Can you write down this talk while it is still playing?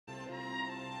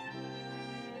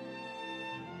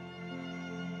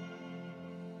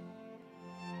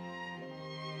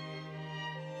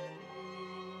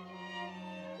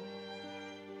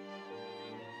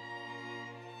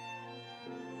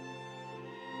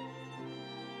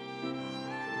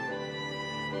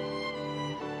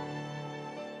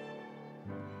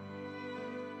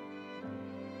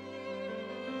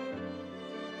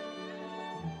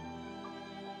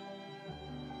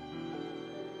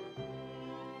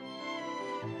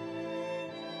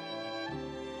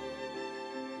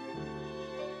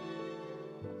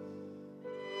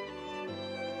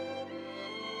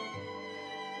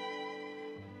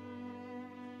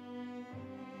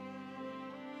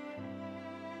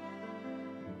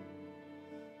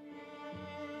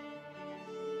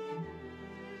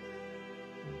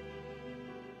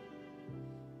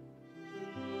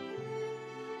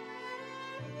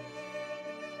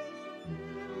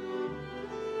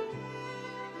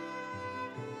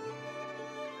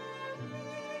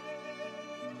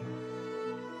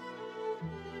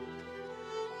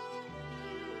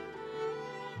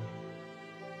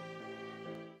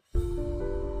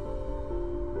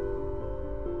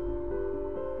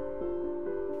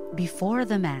Before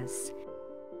the Mass,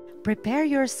 prepare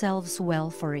yourselves well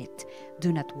for it.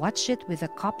 Do not watch it with a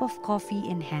cup of coffee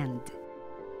in hand.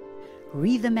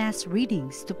 Read the Mass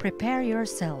readings to prepare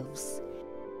yourselves.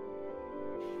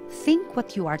 Think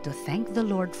what you are to thank the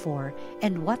Lord for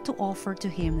and what to offer to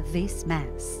Him this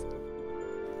Mass.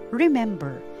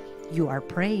 Remember, you are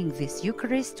praying this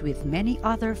Eucharist with many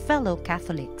other fellow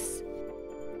Catholics.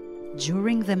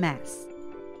 During the Mass,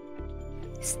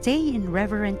 stay in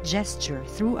reverent gesture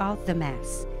throughout the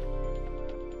Mass.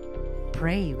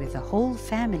 Pray with the whole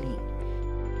family.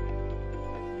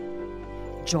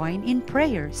 Join in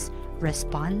prayers,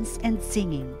 response, and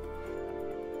singing.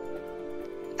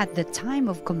 At the time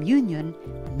of communion,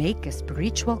 make a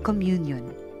spiritual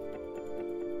communion.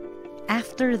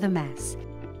 After the Mass,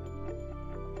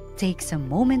 take some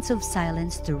moments of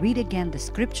silence to read again the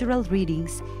scriptural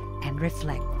readings and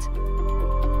reflect.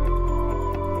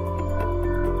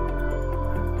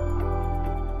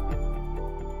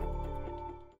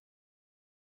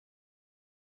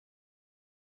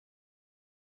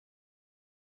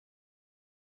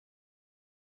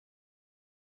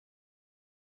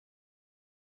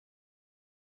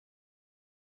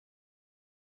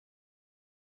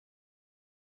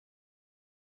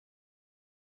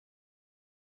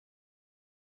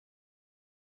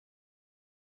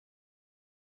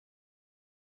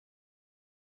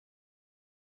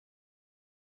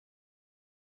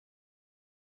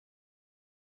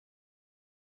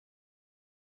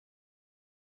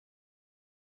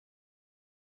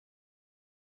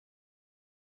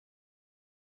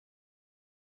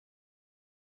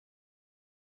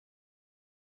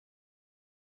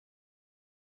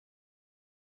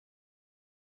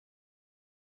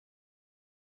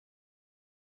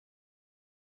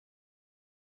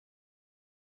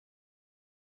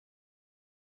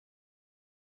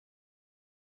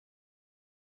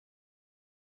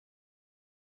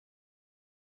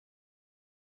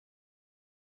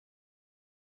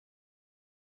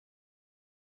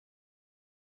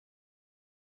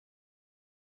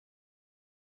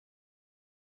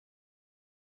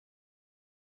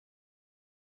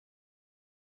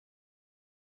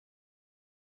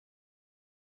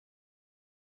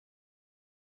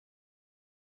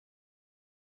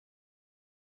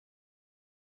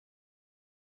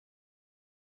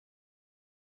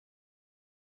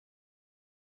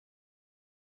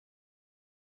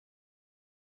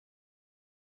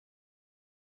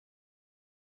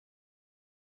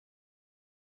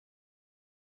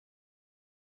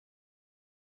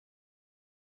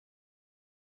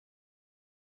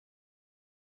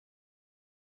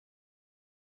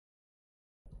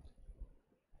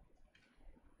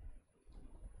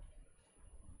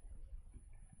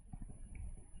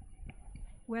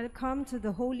 Welcome to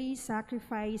the Holy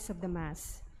Sacrifice of the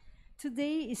Mass.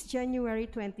 Today is January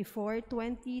 24,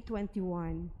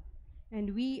 2021,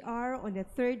 and we are on the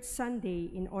third Sunday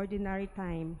in Ordinary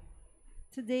Time.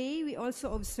 Today, we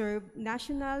also observe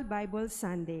National Bible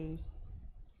Sunday.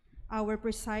 Our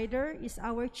presider is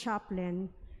our chaplain,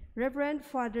 Reverend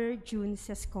Father June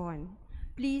Sescon.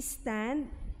 Please stand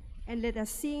and let us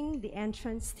sing the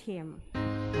entrance hymn.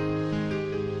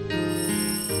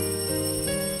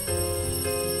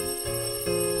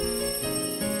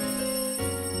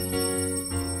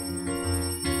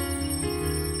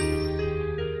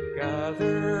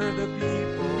 Gather the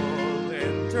people,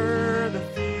 enter the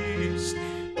feast.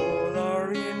 All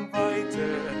are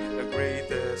invited, the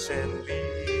greatest and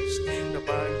least. The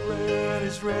banquet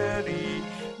is ready,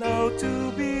 now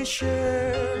to be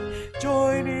shared.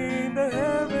 Join in the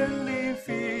heavenly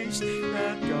feast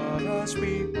that God has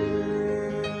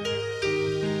prepared.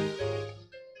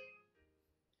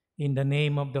 In the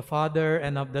name of the Father,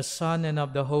 and of the Son, and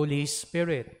of the Holy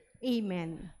Spirit.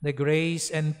 Amen. The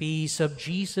grace and peace of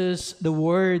Jesus, the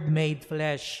Word made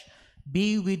flesh,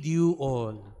 be with you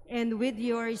all. And with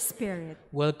your spirit.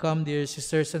 Welcome, dear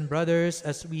sisters and brothers,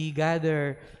 as we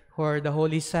gather for the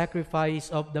holy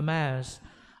sacrifice of the Mass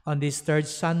on this third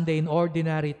Sunday in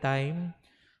Ordinary Time.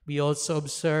 We also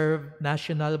observe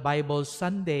National Bible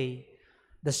Sunday,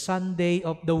 the Sunday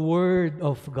of the Word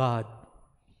of God.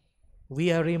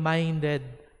 We are reminded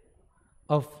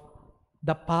of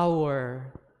the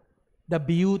power, the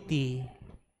beauty,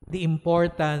 the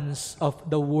importance of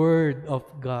the Word of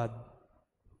God.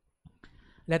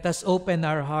 Let us open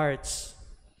our hearts,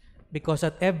 because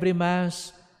at every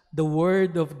Mass, the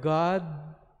Word of God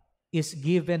is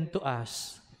given to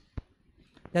us.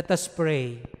 Let us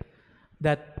pray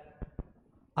that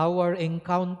our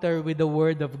encounter with the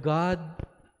Word of God,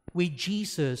 with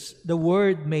Jesus, the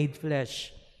Word made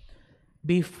flesh,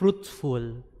 be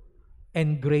fruitful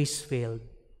and grace-filled.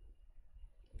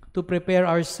 To prepare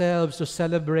ourselves to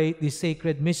celebrate this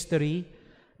sacred mystery,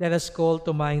 let us call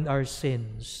to mind our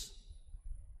sins.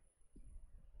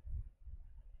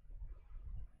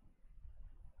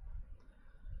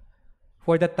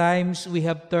 For the times we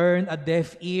have turned a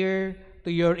deaf ear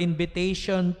to your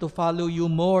invitation to follow you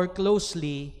more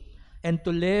closely and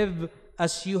to live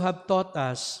as you have taught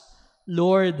us,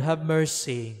 Lord, have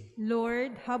mercy.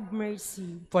 Lord, have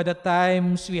mercy. For the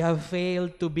times we have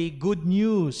failed to be good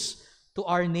news to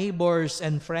our neighbors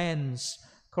and friends,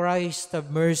 Christ,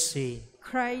 have mercy.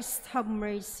 Christ, have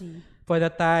mercy. For the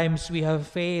times we have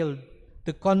failed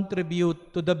to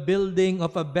contribute to the building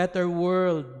of a better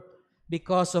world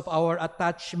because of our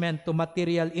attachment to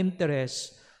material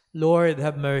interests, Lord,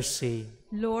 have mercy.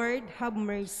 Lord, have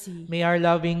mercy. May our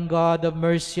loving God have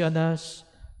mercy on us,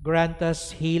 grant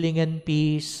us healing and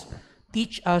peace,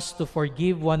 teach us to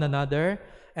forgive one another,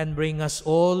 and bring us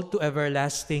all to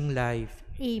everlasting life.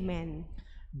 Amen.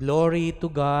 Glory to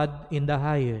God in the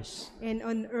highest. And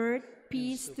on earth,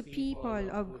 peace to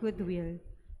people of good will.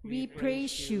 We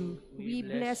praise you, we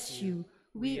bless you,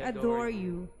 we adore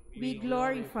you, we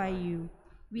glorify you.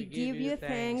 We give you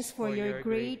thanks for your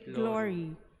great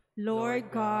glory. Lord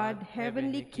God,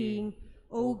 Heavenly King,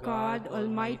 O God,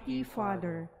 Almighty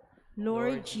Father,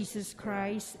 Lord Jesus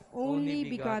Christ, only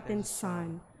begotten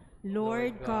Son,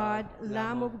 Lord God,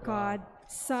 Lamb of God,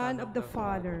 Son of the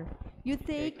Father, you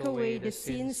take away the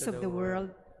sins of the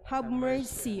world, have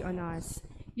mercy on us.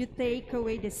 You take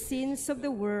away the sins of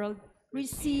the world,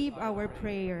 receive our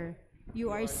prayer. You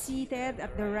are seated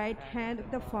at the right hand of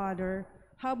the Father,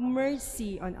 have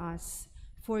mercy on us.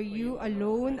 For you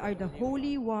alone are the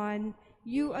Holy One,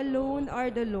 you alone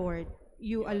are the Lord,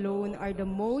 you alone are the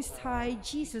Most High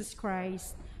Jesus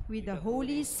Christ, with the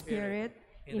Holy Spirit,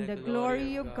 in the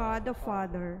glory of God the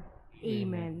Father.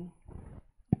 Amen.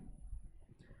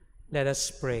 Let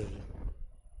us pray.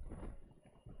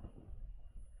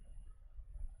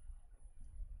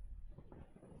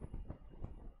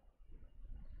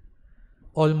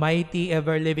 Almighty,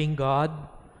 ever-living God,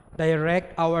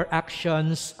 direct our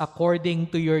actions according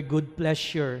to your good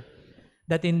pleasure,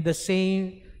 that in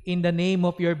the name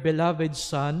of your beloved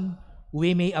Son,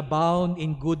 we may abound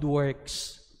in good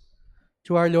works.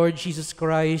 Through our Lord Jesus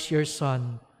Christ, your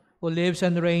Son, who lives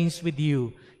and reigns with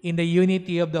you in the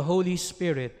unity of the Holy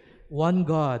Spirit, one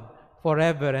God,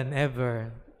 forever and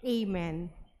ever. Amen.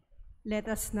 Let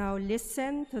us now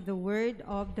listen to the word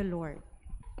of the Lord.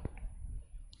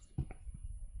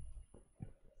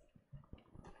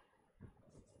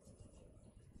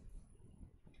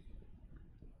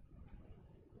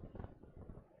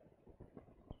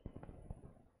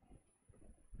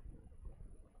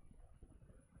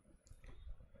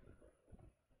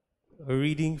 A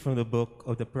reading from the book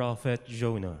of the prophet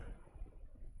Jonah.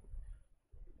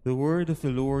 The word of the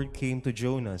Lord came to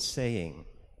Jonah, saying,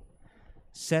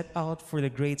 "Set out for the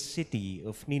great city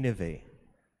of Nineveh,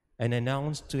 and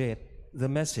announce to it the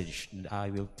message that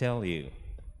I will tell you."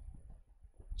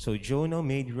 So Jonah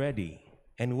made ready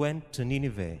and went to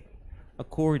Nineveh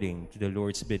according to the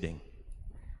Lord's bidding.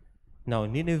 Now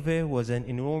Nineveh was an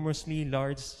enormously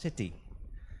large city.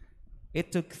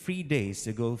 It took 3 days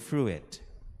to go through it.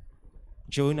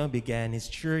 Jonah began his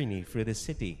journey through the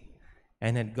city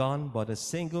and had gone but a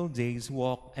single day's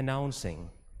walk, announcing,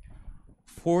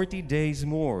 40 days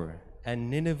more, and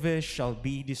Nineveh shall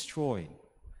be destroyed.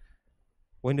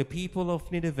 When the people of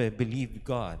Nineveh believed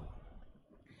God,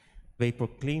 they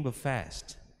proclaimed a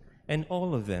fast, and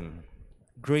all of them,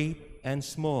 great and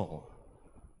small,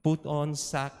 put on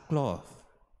sackcloth.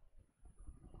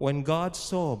 When God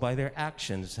saw by their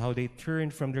actions how they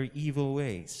turned from their evil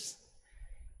ways,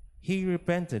 he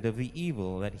repented of the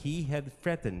evil that he had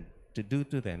threatened to do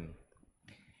to them.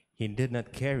 He did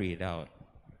not carry it out.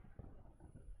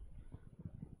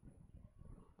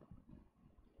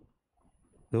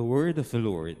 The word of the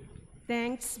Lord.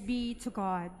 Thanks be to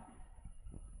God.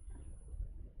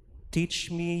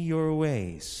 Teach me your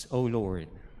ways, O Lord.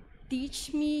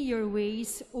 Teach me your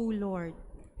ways, O Lord.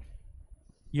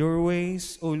 Your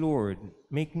ways, O Lord,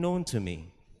 make known to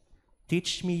me.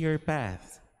 Teach me your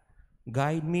path.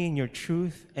 Guide me in your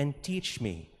truth and teach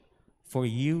me, for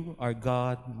you are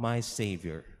God, my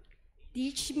Savior.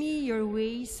 Teach me your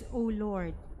ways, O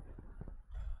Lord.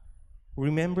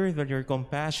 Remember that your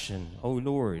compassion, O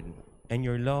Lord, and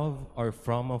your love are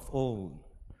from of old.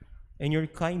 And your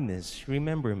kindness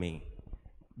remember me,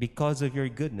 because of your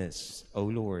goodness, O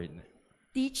Lord.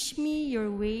 Teach me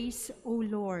your ways, O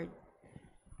Lord.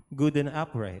 Good and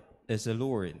upright is the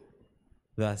Lord.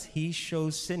 Thus he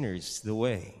shows sinners the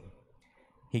way.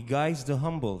 He guides the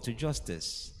humble to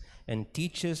justice and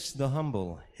teaches the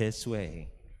humble his way.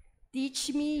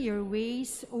 Teach me your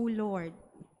ways, O Lord.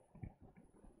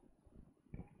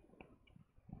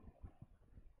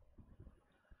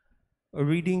 A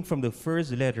reading from the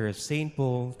first letter of St.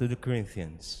 Paul to the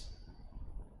Corinthians.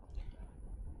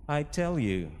 I tell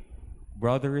you,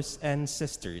 brothers and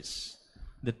sisters,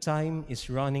 the time is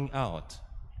running out.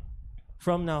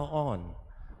 From now on,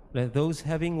 let those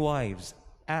having wives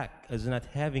act as not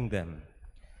having them,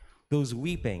 those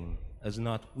weeping as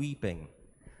not weeping,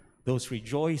 those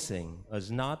rejoicing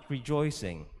as not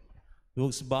rejoicing,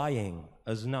 those buying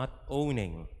as not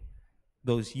owning,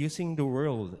 those using the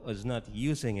world as not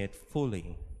using it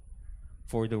fully.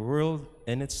 For the world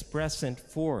in its present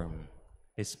form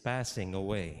is passing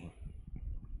away.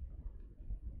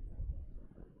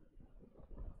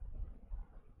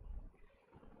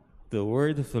 The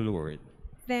word of the Lord.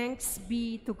 Thanks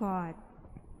be to God.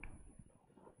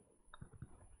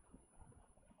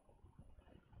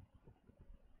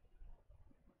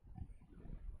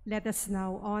 Let us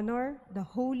now honor the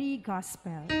Holy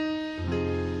Gospel.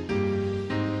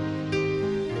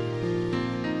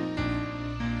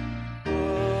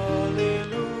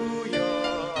 Alleluia,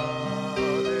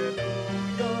 alleluia,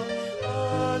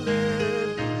 alleluia.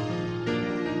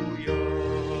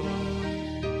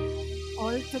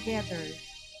 All together,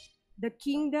 the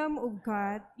kingdom of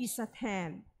God is at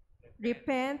hand.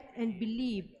 Repent and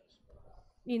believe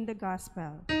in the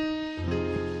gospel.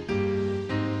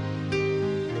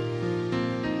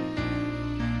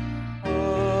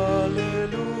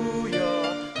 Alleluia,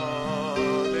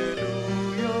 alleluia,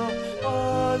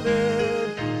 alleluia.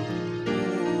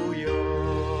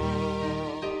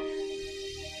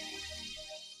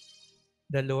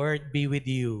 The Lord be with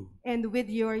you. And with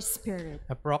your spirit.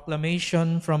 A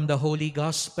proclamation from the Holy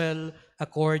Gospel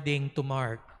according to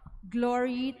Mark.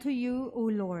 Glory to you,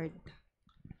 O Lord.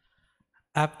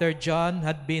 After John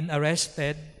had been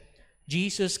arrested,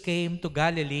 Jesus came to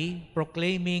Galilee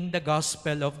proclaiming the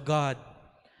gospel of God.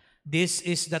 This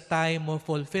is the time of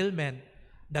fulfillment.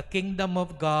 The kingdom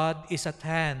of God is at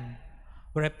hand.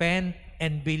 Repent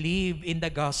and believe in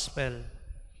the gospel.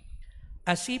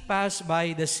 As he passed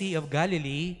by the Sea of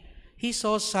Galilee, he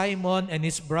saw Simon and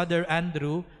his brother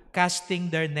Andrew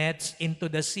casting their nets into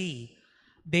the sea.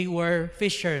 They were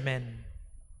fishermen.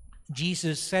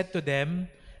 Jesus said to them,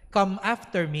 "Come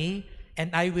after me,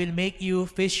 and I will make you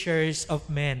fishers of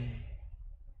men."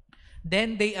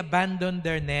 Then they abandoned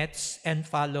their nets and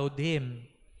followed him.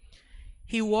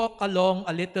 He walked along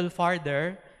a little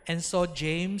farther and saw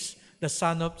James, the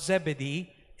son of Zebedee,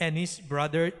 and his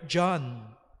brother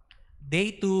John.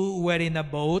 They too were in a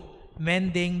boat,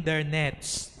 mending their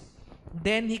nets.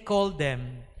 Then he called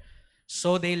them.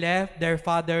 So they left their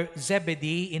father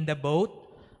Zebedee in the boat,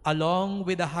 along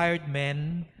with the hired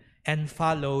men, and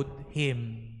followed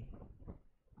him.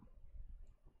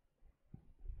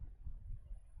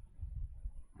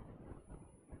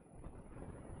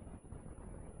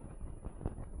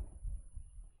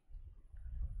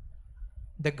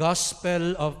 The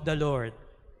Gospel of the Lord.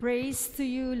 Praise to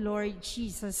you, Lord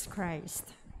Jesus Christ.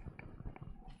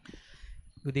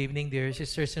 Good evening, dear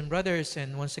sisters and brothers,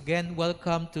 and once again,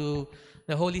 welcome to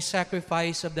the Holy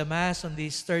Sacrifice of the Mass on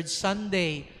this third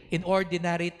Sunday in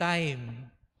Ordinary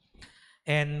Time.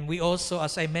 And we also,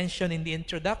 as I mentioned in the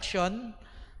introduction,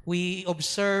 we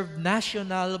observe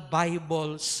National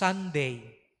Bible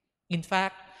Sunday. In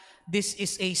fact, this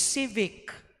is a civic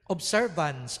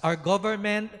observance. Our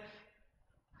government,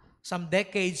 some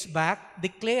decades back,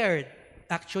 declared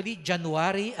actually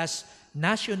January as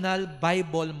National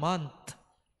Bible Month.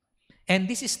 And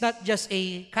this is not just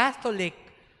a Catholic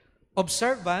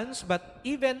observance, but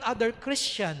even other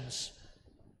Christians,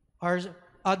 our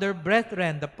other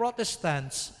brethren, the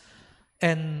Protestants,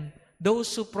 and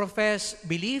those who profess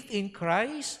belief in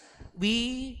Christ,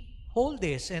 we hold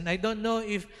this. And I don't know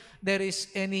if there is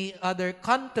any other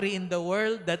country in the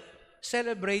world that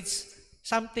celebrates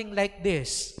something like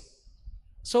this.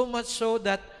 So much so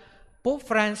that Pope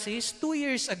Francis, 2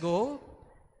 years ago,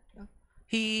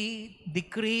 he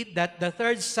decreed that the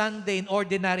third Sunday in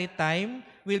Ordinary Time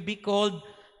will be called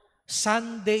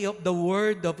Sunday of the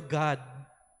Word of God.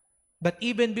 But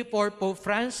even before Pope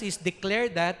Francis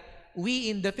declared that, we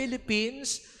in the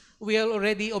Philippines, we are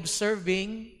already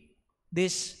observing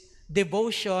this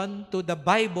devotion to the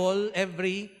Bible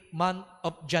every month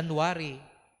of January.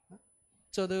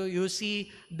 So you see,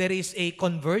 there is a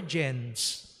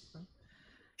convergence.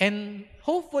 And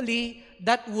hopefully,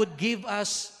 that would give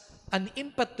us an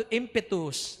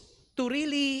impetus to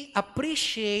really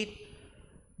appreciate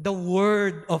the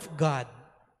Word of God,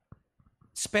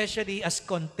 especially as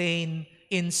contained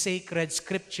in sacred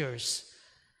scriptures.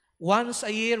 Once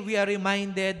a year, we are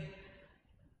reminded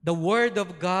The Word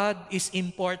of God is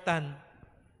important,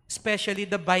 especially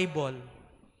the Bible.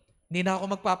 Hindi na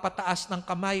ako magpapataas ng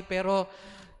kamay, pero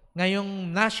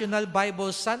ngayong National Bible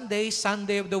Sunday,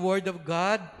 Sunday of the Word of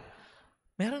God,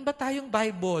 meron ba tayong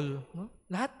Bible? No?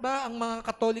 Lahat ba ang mga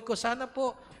Katoliko? Sana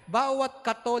po, bawat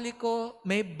Katoliko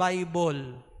may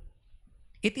Bible.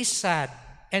 It is sad,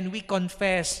 and we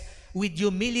confess with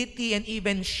humility and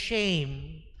even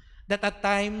shame that at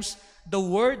times the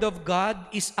Word of God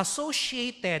is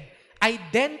associated,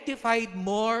 identified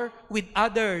more with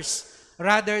others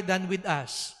rather than with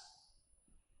us.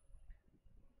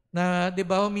 Na, di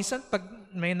ba, minsan pag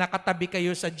may nakatabi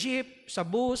kayo sa jeep, sa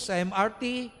bus, sa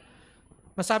MRT,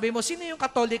 masabi mo, sino yung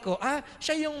Katoliko?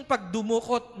 Siya yung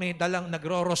pagdumukot, may dalang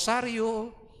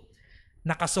nagro-rosaryo,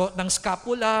 nakasuot ng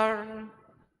scapular,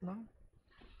 no?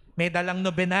 May dalang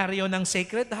nobenaryo ng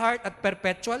Sacred Heart at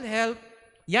Perpetual Help.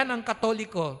 Yan ang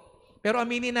Katoliko. Pero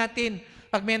aminin natin,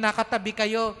 pag may nakatabi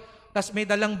kayo, tas may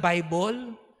dalang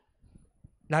Bible,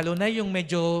 lalo na yung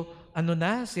medyo,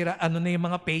 sira yung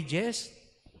mga pages,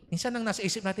 minsan ang nasa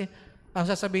isip natin, ang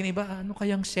sasabihin iba, ano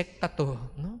kayang sekta to?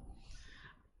 No?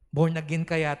 Born again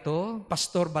kaya to?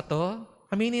 Pastor ba to?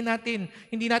 Aminin natin,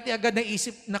 hindi natin agad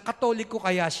naisip na Katoliko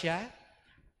kaya siya.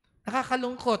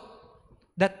 Nakakalungkot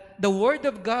that the Word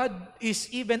of God is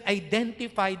even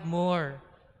identified more.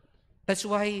 That's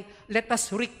why let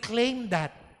us reclaim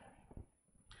that.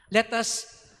 Let us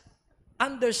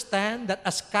understand that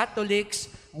as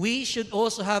Catholics, we should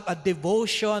also have a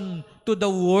devotion to the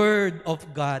Word of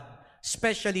God,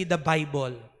 especially the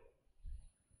Bible.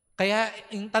 Kaya,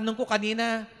 yung tanong ko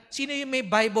kanina, sino yung may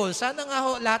Bible? Sana nga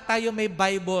ho, lahat tayo may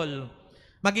Bible.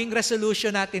 Maging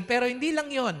resolution natin. Pero hindi lang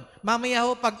yon. Mamaya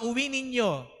ho, pag uwi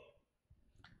ninyo,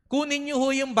 kunin nyo ho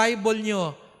yung Bible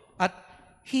nyo at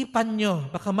hipan nyo.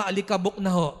 Baka maalikabok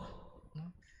na ho.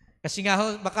 Kasi nga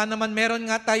ho, baka naman meron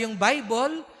nga tayong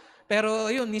Bible, pero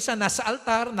yun, minsan nasa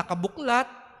altar, nakabuklat,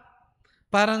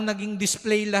 parang naging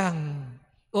display lang.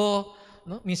 O,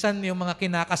 minsan yung mga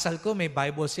kinakasal ko, may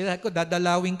Bible sila.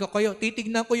 Dadalawin ko kayo.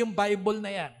 Titignan ko yung Bible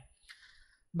na yan.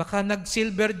 Baka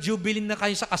nag-silver jubilee na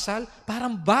kayo sa kasal,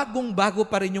 parang bagong-bago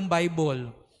pa rin yung Bible.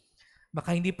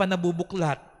 Baka hindi pa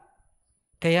nabubuklat.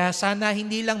 Kaya sana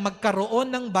hindi lang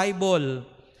magkaroon ng Bible,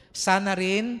 sana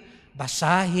rin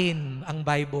basahin ang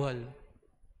Bible.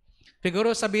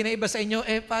 Siguro sabihin na iba sa inyo,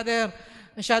 Father,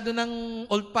 masyado ng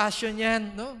old-fashioned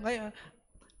yan. No?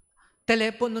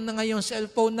 Telepono na ngayon,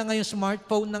 cellphone na ngayon,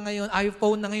 smartphone na ngayon,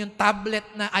 iPhone na ngayon, tablet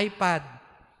na, iPad.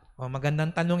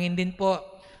 Magandang tanungin din po.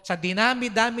 Sa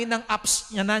dinami-dami ng apps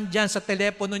na nandyan sa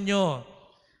telepono nyo,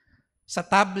 sa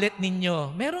tablet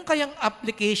ninyo, meron kayang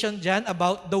application dyan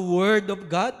about the Word of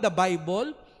God, the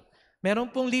Bible?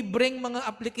 Meron pong libreng mga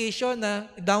application na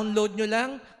download nyo lang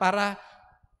para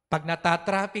pag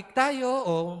natatraffic tayo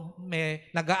o may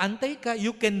nagaantay ka,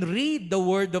 you can read the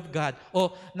Word of God.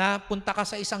 O napunta ka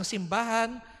sa isang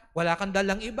simbahan, wala kang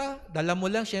dalang iba, dala mo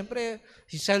lang, syempre,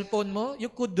 si cellphone mo,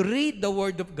 you could read the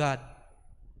Word of God.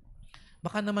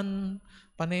 Baka naman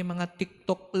panay mga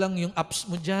TikTok lang yung apps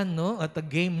mo dyan, no? At the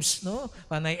games, no?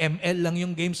 Panay ML lang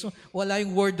yung games mo. Wala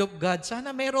yung Word of God. Sana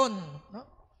meron, no?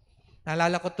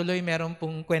 Naalala ko tuloy, meron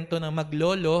pong kwento ng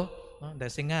maglolo, no?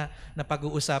 Kasi nga,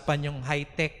 napag-uusapan yung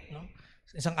high-tech, no?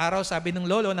 Isang araw, sabi ng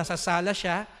lolo, nasa sala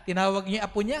siya, tinawag niya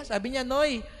apo niya, sabi niya,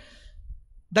 Noy,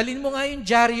 dalin mo nga yung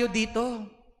dyaryo dito.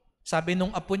 Sabi nung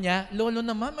apo niya, lolo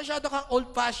naman, masyado kang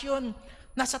old-fashioned.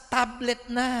 Nasa tablet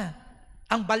na.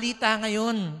 Ang balita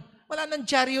ngayon. Wala nang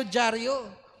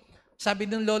dyaryo-dyaryo. Sabi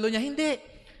ng lolo niya, hindi.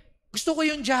 Gusto ko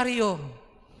yung dyaryo.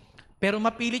 Pero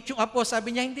mapilit yung apo.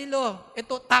 Sabi niya, hindi lo.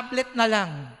 Ito, tablet na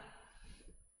lang.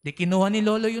 Di kinuha ni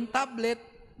lolo yung tablet.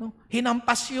 No?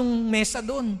 Hinampas yung mesa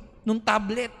doon, nung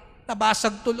tablet.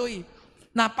 Nabasag tuloy.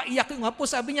 Napaiyak yung apo.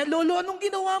 Sabi niya, lolo, anong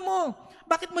ginawa mo?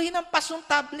 Bakit mo hinampas yung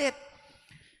tablet?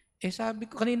 Sabi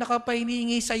ko, kanina ka pa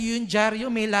hinihingi sa iyo yung dyaryo,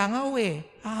 may langaw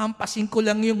Hahampasin ko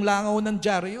lang yung langaw ng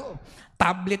dyaryo.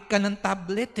 Tablet ka ng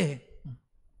tablet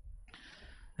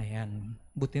Ayan.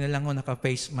 Buti na lang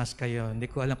naka-face mask kayo. Hindi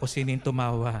ko alam kung sino yung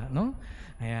tumawa, no?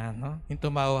 Ayan, no? Yung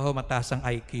tumawa mataas ang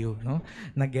IQ, no?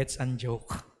 Na-gets ang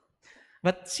joke.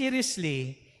 But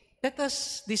seriously, let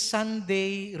us this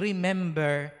Sunday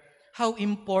remember how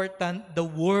important the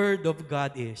Word of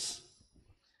God is.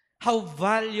 How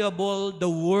valuable the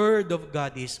Word of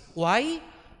God is. Why?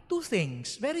 Two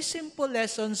things. Very simple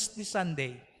lessons this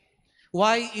Sunday.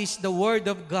 Why is the Word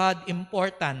of God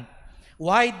important?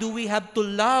 Why do we have to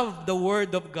love the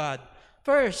Word of God?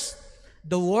 First,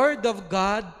 the Word of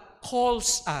God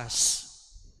calls us.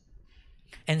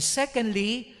 And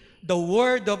secondly, the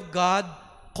Word of God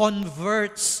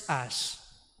converts us.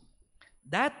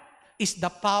 That is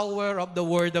the power of the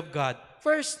Word of God.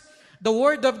 First, the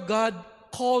Word of God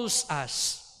calls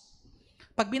us.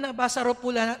 Pag binabasa ro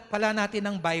pala natin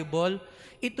ang Bible,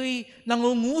 ito'y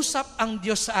nangungusap ang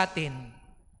Diyos sa atin.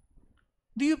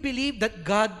 Do you believe that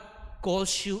God calls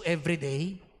you every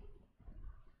day?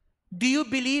 Do you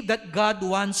believe that God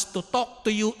wants to talk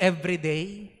to you every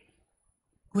day?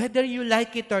 Whether you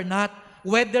like it or not,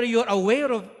 whether you're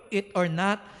aware of it or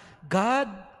not, God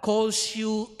calls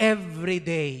you every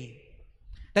day.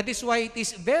 That is why it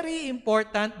is very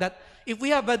important that if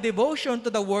we have a devotion to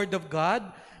the Word of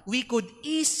God, we could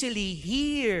easily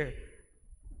hear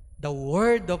the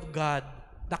Word of God,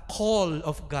 the call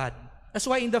of God. That's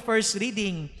why in the first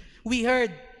reading, we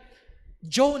heard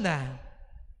Jonah.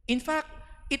 In fact,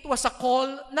 it was a call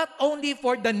not only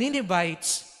for the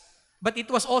Ninevites, but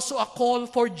it was also a call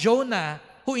for Jonah,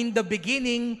 who in the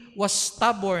beginning was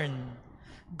stubborn.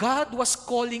 God was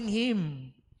calling him.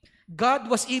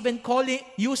 God was even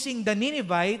using the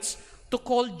Ninevites to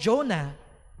call Jonah.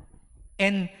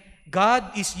 And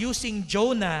God is using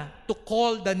Jonah to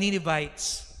call the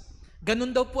Ninevites.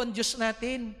 Ganun daw po ang Diyos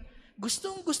natin.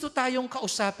 Gustong-gusto tayong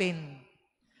kausapin.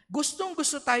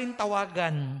 Gustong-gusto tayong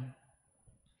tawagan.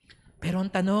 Pero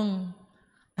ang tanong,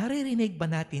 naririnig ba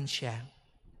natin siya?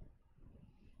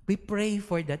 We pray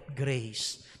for that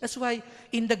grace. That's why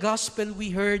in the gospel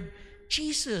we heard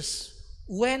Jesus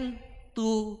went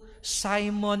to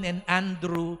Simon and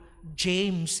Andrew,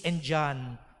 James and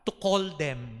John to call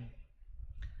them.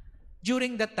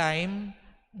 During that time,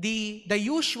 the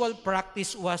usual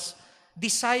practice was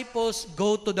disciples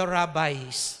go to the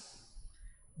rabbis.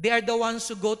 They are the ones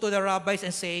who go to the rabbis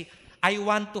and say, I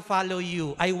want to follow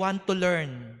you. I want to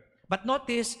learn. But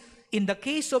notice, in the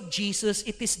case of Jesus,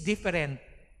 it is different.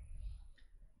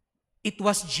 It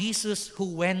was Jesus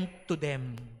who went to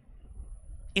them.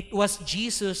 It was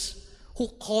Jesus who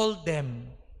called them.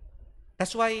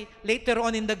 That's why later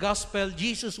on in the gospel,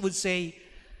 Jesus would say,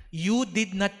 you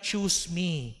did not choose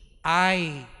me.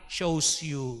 I chose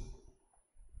you.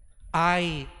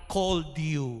 I called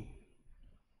you.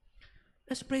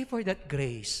 Let's pray for that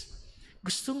grace.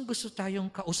 Gustong-gusto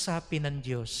tayong kausapin ng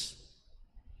Diyos.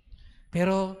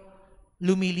 Pero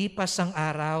lumilipas ang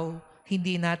araw,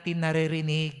 hindi natin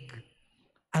naririnig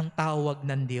ang tawag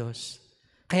ng Diyos.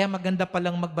 Kaya maganda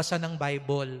palang magbasa ng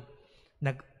Bible.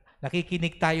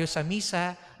 Nakikinig tayo sa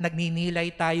misa,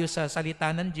 nagninilay tayo sa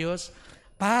salita ng Diyos,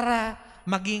 para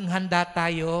maging handa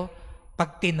tayo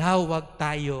pag tinawag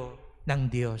tayo ng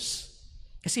Diyos.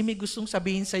 Kasi may gustong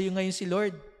sabihin sa iyo ngayon si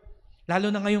Lord.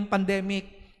 Lalo na ngayong pandemic,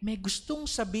 may gustong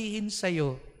sabihin sa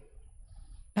iyo.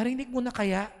 Narinig mo na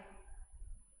kaya?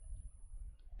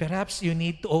 Perhaps you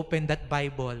need to open that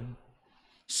Bible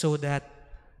so that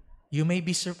you may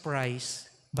be surprised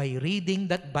by reading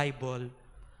that Bible,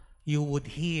 you would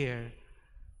hear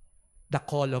the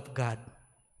call of God.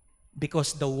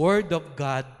 Because the Word of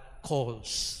God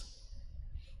calls.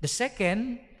 The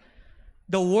second,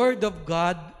 the Word of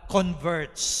God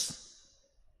converts.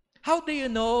 How do you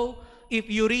know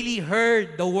if you really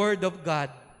heard the Word of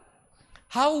God?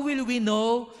 How will we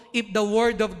know if the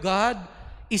Word of God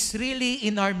is really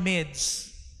in our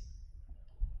midst?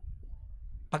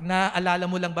 Pag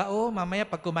naaalala mo lang ba, mamaya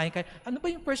pag kumain ka, ano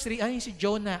ba yung first reading? Yung si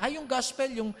Jonah. Yung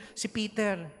gospel, yung si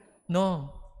Peter.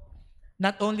 No.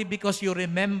 Not only because you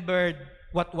remembered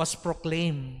what was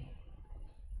proclaimed.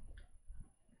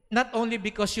 Not only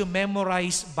because you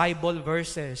memorized Bible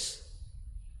verses.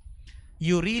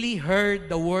 You really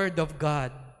heard the Word of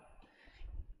God.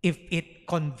 If it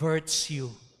converts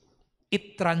you,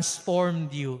 it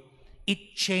transformed you,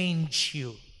 it changed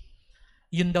you.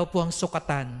 Yun daw po ang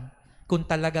sukatan kung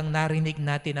talagang narinig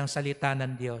natin ang salita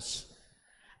ng Diyos.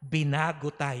 Binago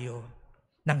tayo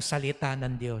ng salita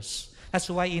ng Diyos.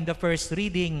 That's why in the first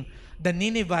reading, the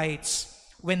Ninevites,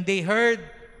 when they heard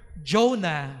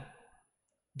Jonah,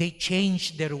 they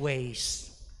changed their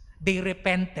ways. They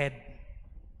repented.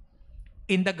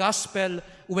 In the gospel,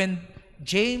 when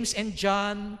James and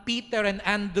John, Peter and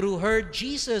Andrew heard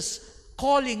Jesus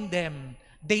calling them,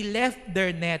 they left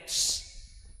their nets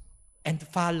and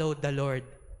followed the Lord.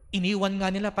 Iniwan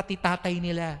nga nila pati tatay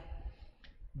nila.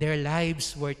 Their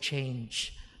lives were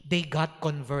changed. They got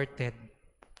converted.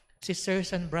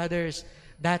 Sisters and brothers,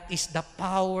 that is the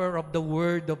power of the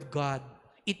Word of God.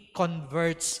 It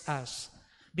converts us.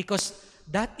 Because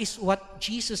that is what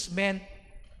Jesus meant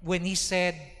when He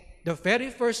said the very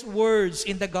first words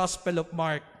in the Gospel of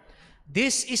Mark,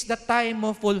 this is the time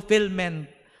of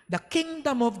fulfillment. The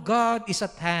kingdom of God is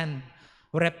at hand.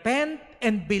 Repent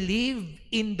and believe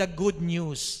in the good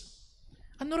news.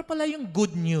 Ano pala yung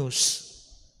good news?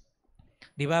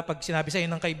 Di ba, pag sinabi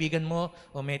sa'yo ng kaibigan mo,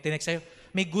 o may tinext sa'yo,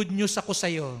 may good news ako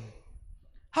sa'yo.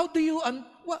 How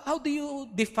do you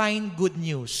define good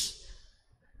news?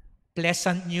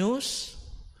 Pleasant news?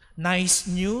 Nice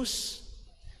news?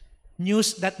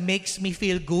 News that makes me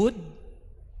feel good?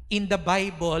 In the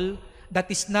Bible,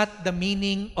 that is not the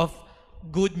meaning of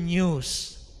good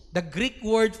news. The Greek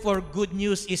word for good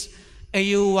news is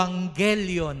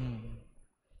euangelion.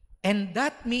 And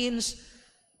that means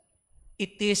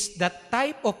it is the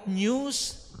type of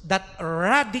news that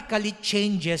radically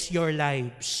changes your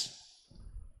lives.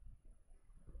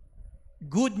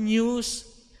 Good news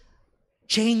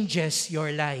changes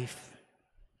your life,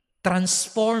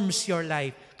 transforms your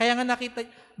life. Kaya nga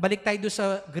balik tayo doon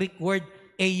sa Greek word,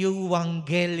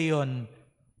 euangelion.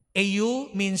 Eu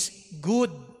means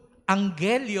good.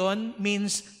 Angelion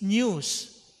means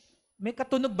news. May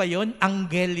katunog ba yun?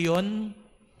 Angelion,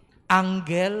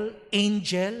 angel,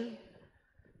 angel.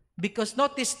 Because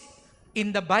notice, in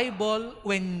the Bible,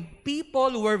 when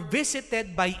people were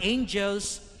visited by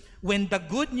angels, when the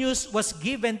good news was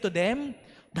given to them,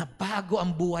 nabago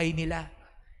ang buhay nila.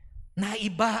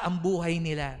 Naiba ang buhay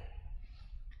nila.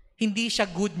 Hindi siya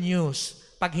good news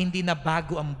pag hindi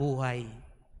nabago ang buhay.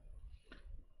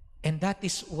 And that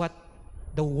is what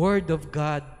the Word of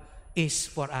God is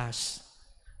for us.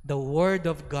 The Word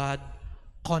of God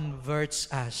converts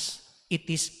us. It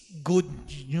is good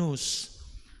news.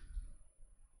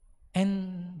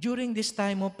 And during this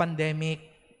time of pandemic,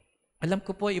 alam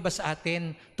ko po iba sa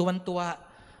atin, tuwan-tuwa,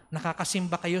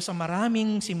 nakakasimba kayo sa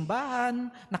maraming simbahan,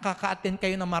 nakaka-attend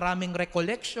kayo ng maraming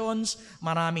recollections,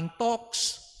 maraming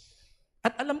talks.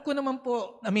 At alam ko naman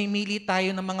po, namimili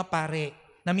tayo ng mga pare,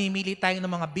 namimili tayo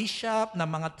ng mga bishop, ng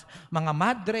mga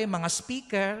madre, mga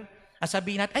speaker. At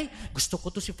sabihin natin, ay, gusto ko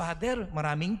to si Father,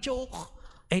 maraming joke.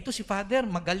 Ito si Father,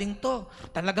 magaling to.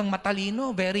 Talagang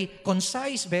matalino, very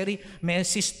concise, may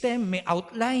system, may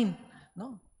outline.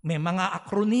 No? May mga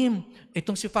acronym.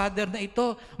 Itong si Father na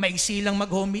ito, maiksi lang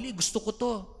mag-homily, gusto ko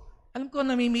to. Alam ko,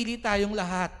 namimili tayong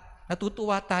lahat.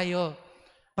 Natutuwa tayo.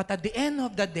 But at the end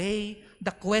of the day,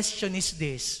 the question is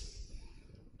this: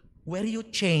 were you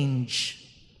changed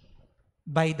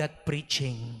by that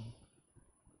preaching?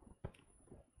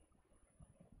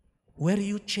 Were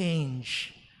you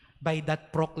changed by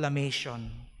that proclamation?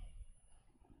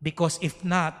 Because if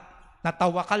not,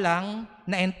 natawa ka lang,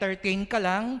 na-entertain ka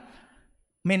lang,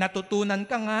 may natutunan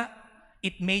ka nga,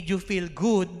 it made you feel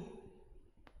good,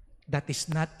 that is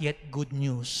not yet good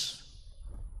news.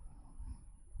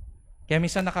 Kaya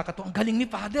minsan nakakatuwa, ang galing ni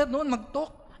Father noon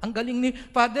mag-talk. Ang galing ni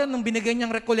Father nung binigay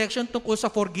niyang recollection tungkol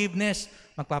sa forgiveness.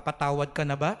 Magpapatawad ka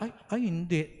na ba? Ay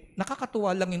hindi.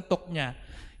 Nakakatuwa lang yung talk niya.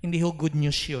 Hindi ho good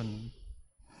news yun.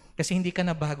 Kasi hindi ka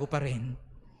na bago pa rin.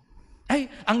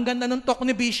 Ay, ang ganda ng talk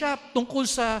ni Bishop tungkol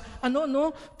sa,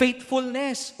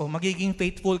 faithfulness. O, magiging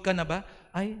faithful ka na ba?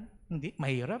 Ay, hindi,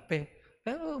 mahirap eh.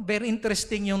 Pero very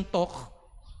interesting yung talk.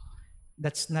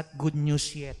 That's not good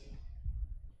news yet.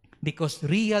 Because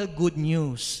real good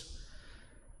news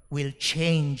will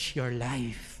change your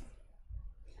life.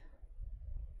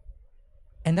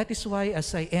 And that is why as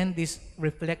I end this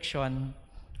reflection,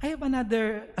 I have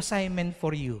another assignment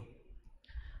for you.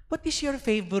 What is your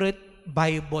favorite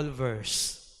Bible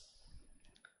verse?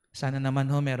 Sana naman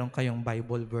meron kayong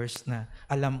Bible verse na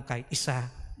alam kahit isa.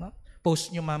 No? Post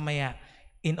nyo mamaya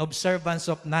in observance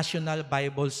of National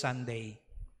Bible Sunday.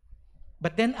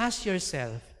 But then ask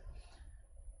yourself,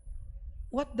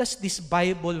 what does this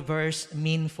Bible verse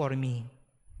mean for me?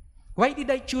 Why did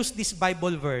I choose this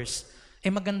Bible verse?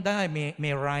 Maganda,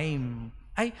 may rhyme.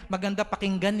 Ay, maganda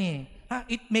pakinggan eh.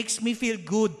 It makes me feel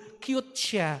good. Cute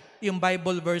siya, yung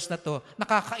Bible verse na to.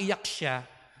 Nakakaiyak siya.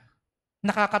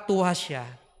 Nakakatuwa siya.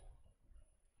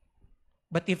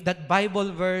 But if that Bible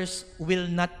verse will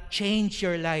not change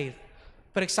your life,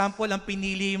 for example, ang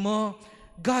pinili mo,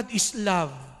 God is love.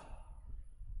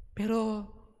 Pero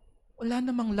wala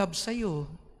namang love sa'yo.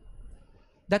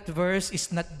 That verse is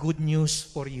not good news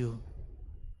for you.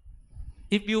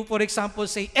 If you, for example,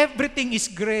 say, everything is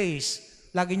grace,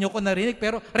 lagi nyo ko narinig,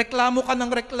 pero reklamo ka ng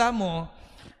reklamo,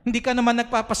 hindi ka naman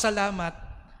nagpapasalamat,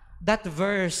 that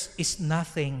verse is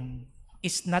nothing.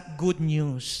 It's not good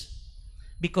news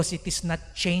because it is not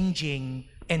changing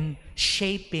and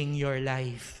shaping your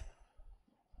life.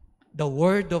 The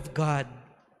Word of God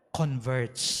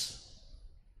converts.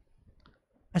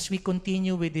 As we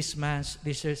continue with this Mass,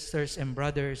 dear sisters and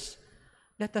brothers,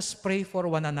 let us pray for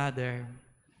one another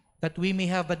that we may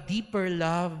have a deeper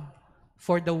love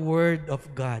for the Word of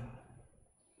God.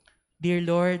 Dear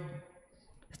Lord,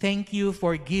 thank you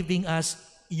for giving us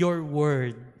your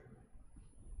Word.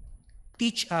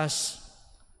 Teach us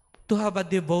to have a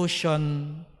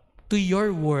devotion to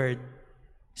your Word,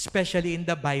 especially in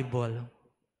the Bible.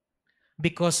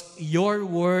 because your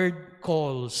word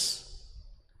calls,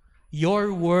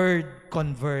 your word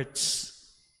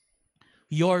converts,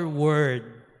 your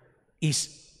word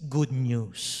is good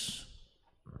news.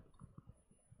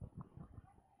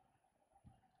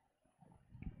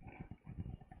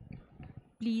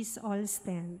 Please all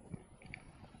stand.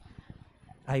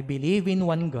 I believe in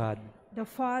one God, The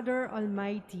Father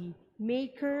Almighty,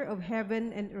 maker of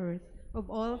heaven and earth, of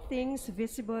all things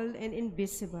visible and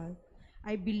invisible.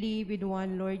 I believe in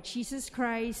one Lord Jesus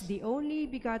Christ, the only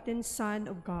begotten Son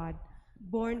of God,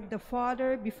 born of the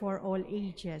Father before all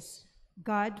ages,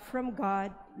 God from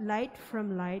God, light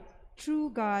from light, true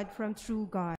God from true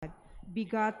God,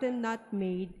 begotten, not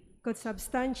made,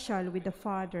 consubstantial with the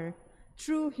Father.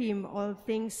 Through him all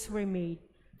things were made.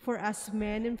 For us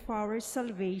men and for our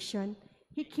salvation,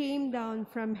 he came down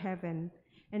from heaven,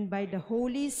 and by the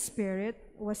Holy Spirit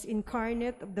was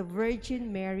incarnate of the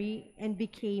Virgin Mary and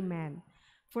became man.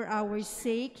 For our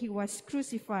sake he was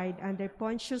crucified under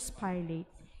Pontius Pilate.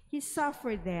 He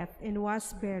suffered death and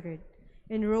was buried,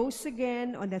 and rose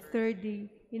again on the third day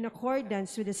in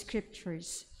accordance with the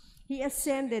Scriptures. He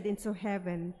ascended into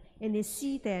heaven and is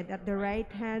seated at the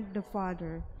right hand of the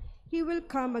Father. He will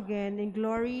come again in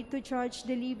glory to judge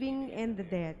the living and the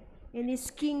dead, and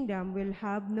his kingdom will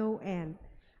have no end.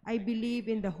 I believe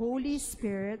in the Holy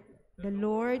Spirit, the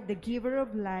Lord, the giver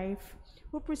of life,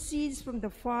 who proceeds from the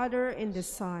Father and the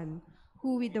Son,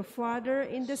 who with the Father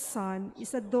and the Son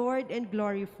is adored and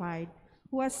glorified,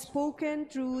 who has spoken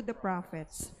through the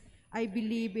prophets. I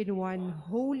believe in one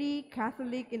holy,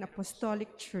 Catholic, and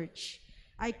Apostolic Church.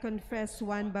 I confess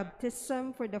one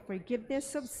baptism for the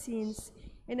forgiveness of sins,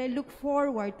 and I look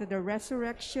forward to the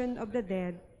resurrection of the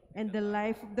dead and the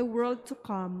life of the world to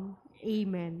come.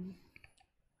 Amen.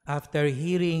 after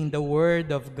hearing the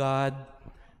word of God,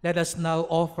 let us now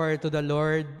offer to the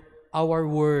Lord our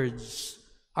words,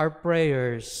 our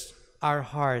prayers, our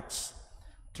hearts,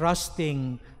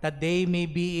 trusting that they may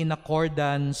be in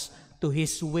accordance to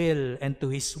His will and to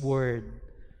His word.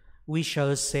 We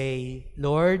shall say,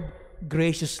 Lord,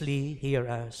 graciously hear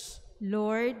us.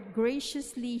 Lord,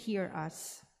 graciously hear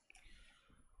us.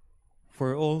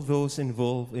 For all those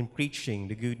involved in preaching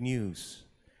the good news,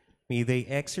 may they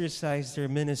exercise their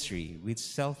ministry with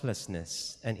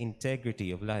selflessness and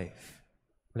integrity of life.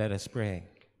 Let us pray.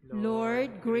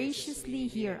 Lord, graciously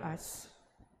hear us.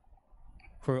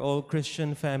 For all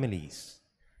Christian families,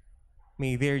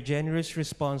 may their generous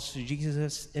response to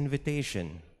Jesus'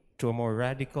 invitation to a more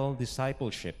radical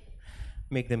discipleship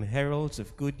make them heralds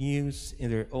of good news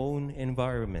in their own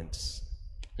environments.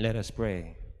 Let us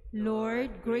pray. Lord,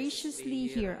 graciously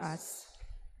hear us.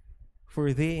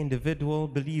 For the individual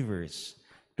believers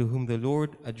to whom the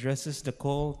Lord addresses the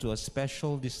call to a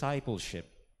special discipleship,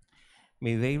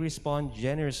 may they respond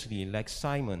generously like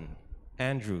Simon,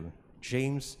 Andrew,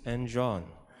 James, and John,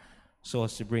 so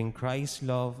as to bring Christ's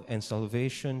love and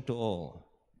salvation to all.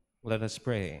 Let us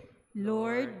pray.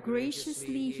 Lord,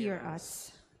 graciously hear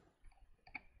us.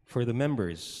 For the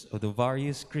members of the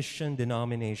various Christian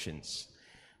denominations,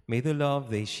 may the love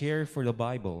they share for the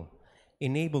Bible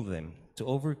enable them to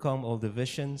overcome all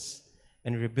divisions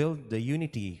and rebuild the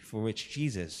unity for which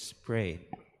Jesus prayed.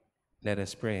 Let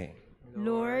us pray.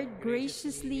 Lord,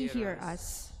 graciously hear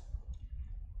us.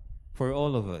 For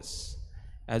all of us,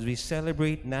 as we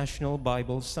celebrate National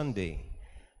Bible Sunday,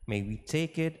 may we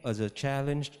take it as a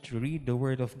challenge to read the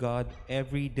Word of God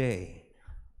every day,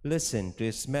 listen to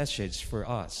His message for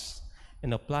us,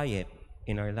 and apply it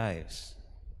in our lives.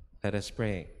 Let us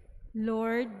pray.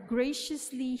 Lord,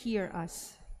 graciously hear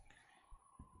us.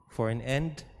 For an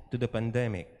end to the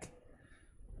pandemic,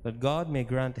 that God may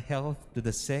grant health to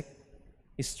the sick,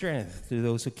 strength to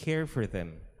those who care for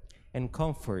them, and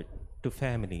comfort to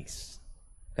families.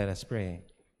 Let us pray.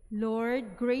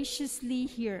 Lord, graciously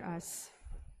hear us.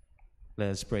 Let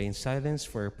us pray in silence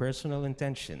for our personal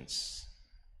intentions.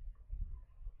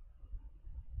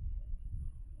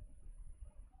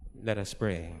 Let us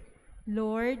pray.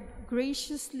 Lord,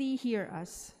 graciously hear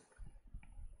us.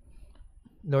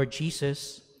 Lord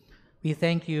Jesus, we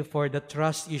thank you for the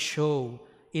trust you show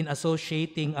in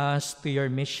associating us to your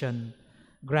mission.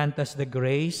 Grant us the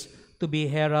grace to be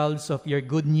heralds of your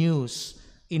good news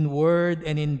in word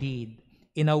and in deed,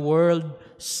 in a world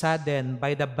saddened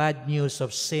by the bad news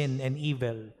of sin and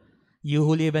evil. You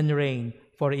who live and reign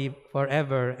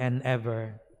forever and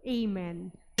ever.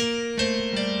 Amen.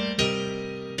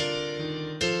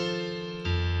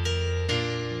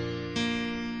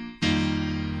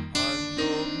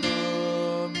 Handog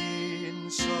namin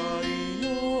sa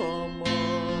iyo, Ama,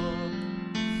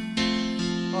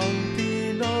 ang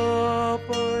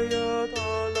tinapay at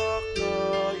alak na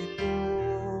ito.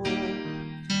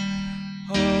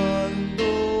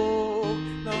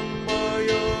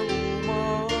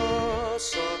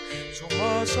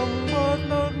 sumasamba't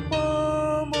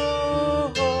nagmamahal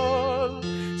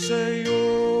sa'yo.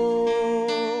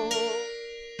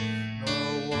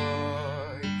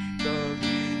 Naway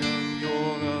dalhin ng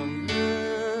iyong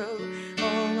anghel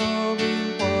ang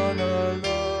aming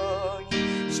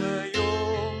panalangin sa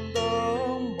iyong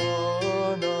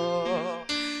dambana,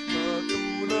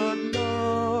 katulad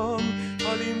ng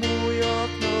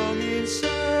halimuyak ng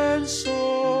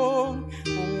insensong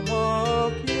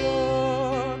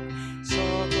umakyat sa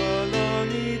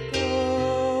kalangitan.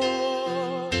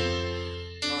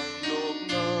 Handog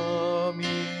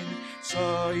namin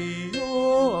sa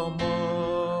iyo,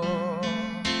 Ama,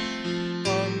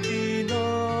 ang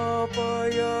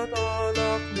tinapay at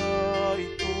alak na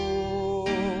ito,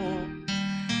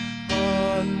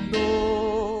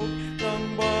 handog ng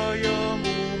bayang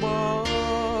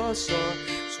umasa,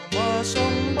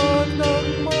 sumasamba't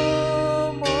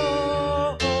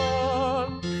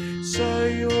nagmamahal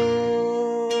sa'yo.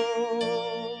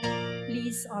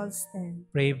 Please all stand.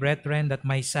 Pray, brethren, that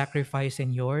my sacrifice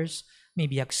and yours may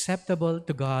be acceptable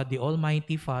to God, the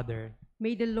Almighty Father.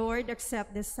 May the Lord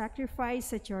accept the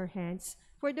sacrifice at your hands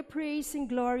for the praise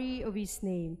and glory of his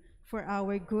name, for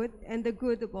our good and the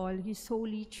good of all his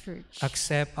holy church.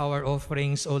 Accept our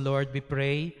offerings, O Lord, we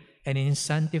pray, and in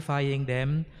sanctifying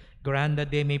them, grant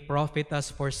that they may profit us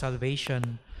for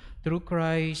salvation. Through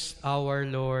Christ our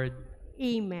Lord.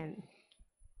 Amen.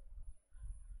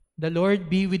 The Lord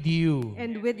be with you.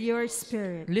 And with your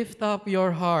spirit, Lift up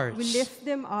your hearts. we lift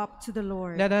them up to the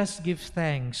Lord. Let us give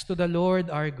thanks to the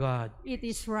Lord our God. It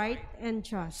is right and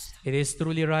just. It is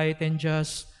truly right and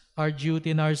just, our duty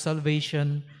and our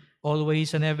salvation,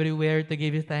 always and everywhere to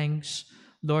give you thanks,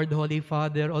 Lord, Holy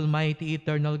Father, Almighty,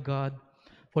 Eternal God,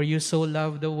 for you so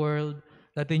loved the world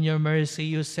that in your mercy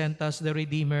you sent us the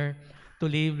Redeemer to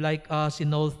live like us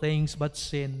in all things but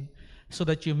sin, so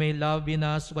that you may love in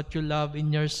us what you love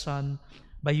in your Son.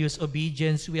 By whose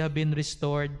obedience we have been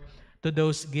restored to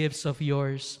those gifts of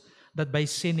yours, that by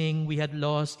sinning we had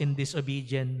lost in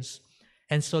disobedience.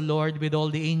 And so, Lord, with all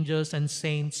the angels and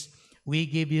saints, we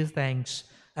give you thanks,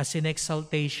 as in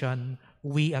exaltation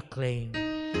we acclaim.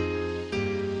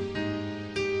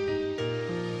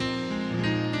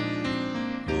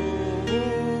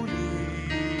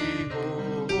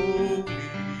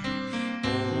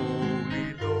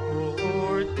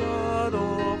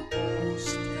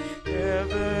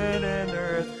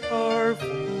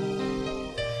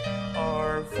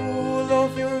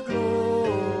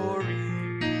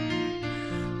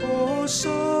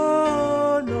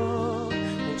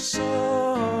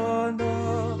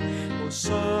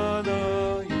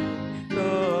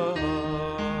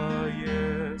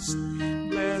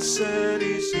 Blessed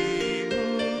is he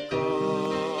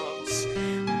who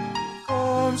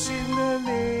comes in the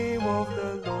name of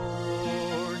the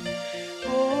Lord.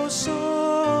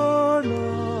 Hosanna,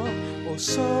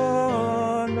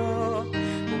 Hosanna,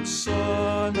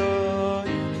 Hosanna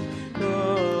in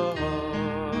the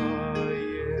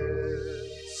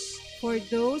highest. For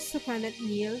those who cannot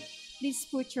kneel, please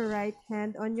put your right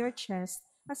hand on your chest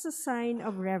as a sign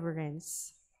of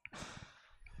reverence.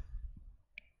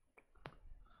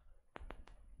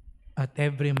 At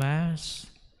every Mass,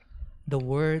 the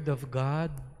Word of God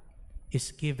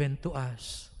is given to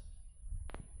us.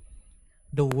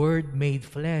 The Word made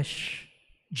flesh,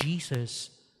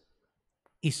 Jesus,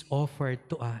 is offered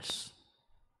to us.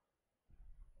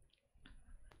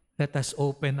 Let us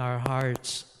open our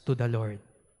hearts to the Lord.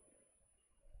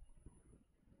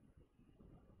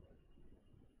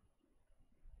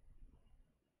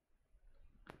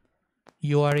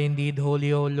 You are indeed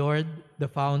holy, O Lord, the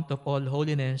fount of all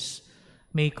holiness.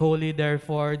 Make holy,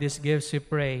 therefore, these gifts, we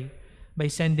pray, by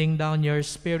sending down your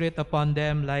Spirit upon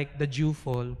them like the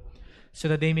dewfall, so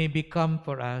that they may become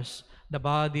for us the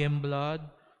body and blood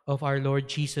of our Lord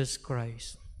Jesus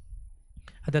Christ.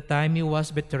 At the time he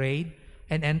was betrayed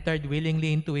and entered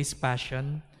willingly into his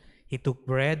passion, he took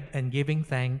bread and giving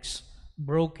thanks,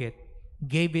 broke it,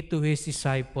 gave it to his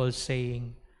disciples,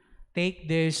 saying,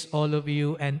 "Take this, all of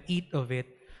you, and eat of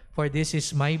it, for this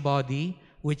is my body,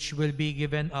 which will be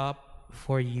given up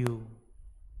for you."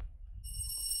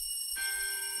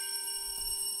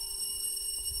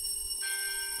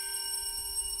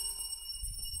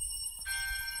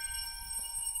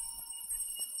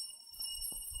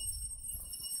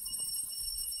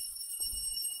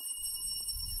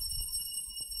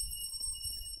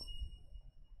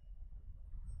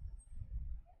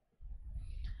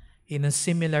 In a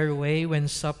similar way, when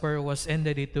supper was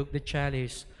ended, he took the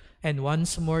chalice, and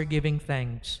once more giving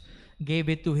thanks,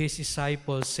 gave it to his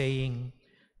disciples, saying,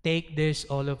 "Take this,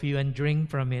 all of you, and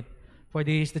drink from it, for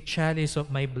this is the chalice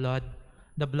of my blood,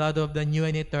 the blood of the new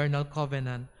and eternal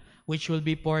covenant, which will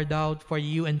be poured out for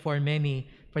you and for many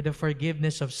for the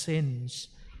forgiveness of sins.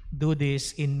 Do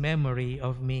this in memory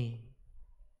of me.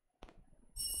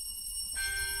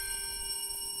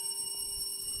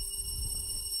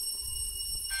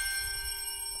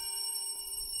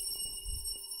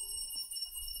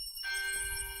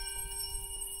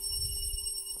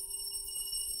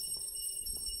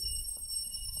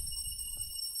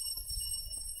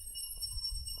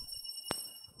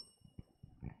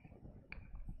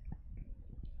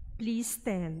 Please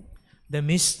stand. The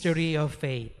mystery of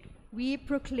faith. We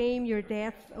proclaim your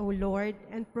death, O Lord,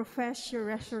 and profess your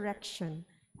resurrection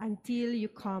until you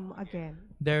come again.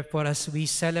 Therefore, as we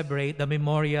celebrate the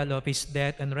memorial of his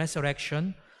death and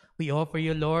resurrection, we offer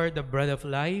you, Lord, the bread of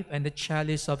life and the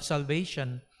chalice of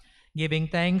salvation, giving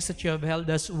thanks that you have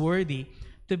held us worthy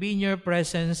to be in your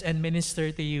presence and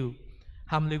minister to you.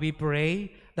 Humbly we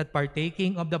pray that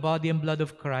partaking of the body and blood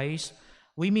of Christ,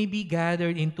 we may be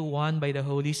gathered into one by the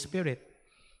Holy Spirit.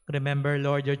 Remember,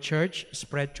 Lord, your church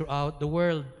spread throughout the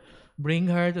world. Bring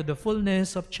her to the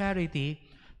fullness of charity,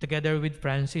 together with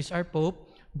Francis, our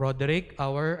Pope, Broderick,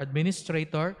 our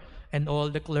administrator, and all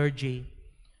the clergy.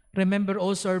 Remember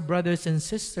also our brothers and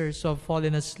sisters who have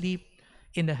fallen asleep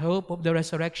in the hope of the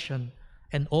resurrection,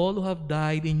 and all who have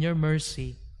died in your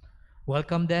mercy.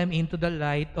 Welcome them into the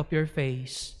light of your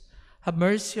face. Have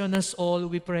mercy on us all,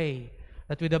 we pray,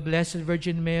 that with the Blessed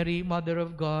Virgin Mary, Mother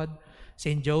of God,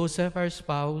 Saint Joseph, our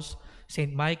spouse,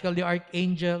 Saint Michael the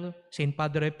Archangel, Saint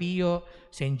Padre Pio,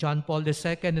 Saint John Paul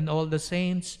II, and all the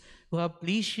saints who have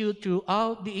pleased you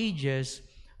throughout the ages,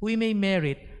 we may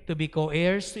merit to be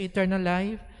co-heirs to eternal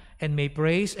life and may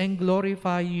praise and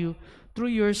glorify you through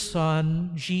your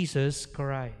Son, Jesus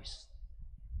Christ.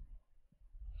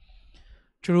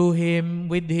 Through him,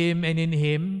 with him, and in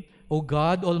him, O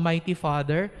God, Almighty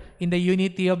Father, in the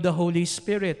unity of the Holy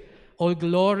Spirit, all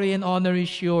glory and honor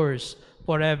is yours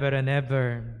forever and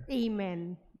ever.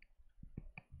 Amen.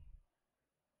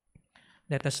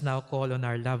 Let us now call on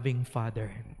our loving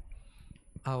Father.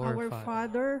 Our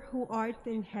Father, who art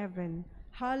in heaven,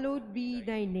 hallowed be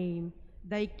thy name.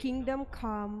 Thy kingdom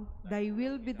come, thy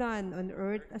will be done on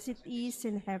earth as it is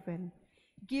in heaven.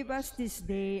 Give us this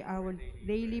day our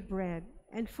daily bread,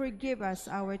 and forgive us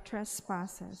our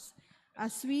trespasses,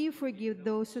 as we forgive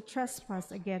those who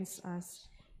trespass against us.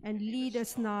 And lead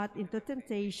us not into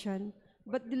temptation,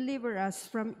 but deliver us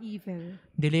from evil.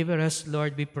 Deliver us,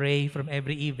 Lord, we pray, from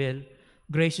every evil.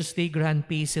 Graciously grant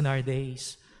peace in our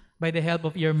days. By the help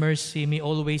of your mercy, may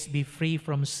always be free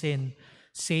from sin,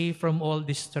 safe from all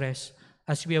distress,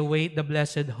 as we await the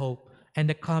blessed hope and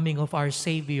the coming of our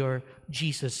Savior,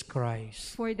 Jesus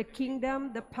Christ. For the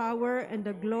kingdom, the power, and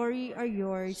the glory are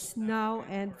yours, now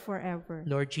and forever.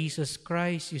 Lord Jesus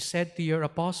Christ, you said to your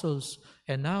apostles,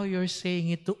 and now you're saying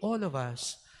it to all of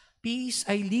us, peace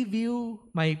I leave you,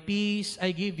 my peace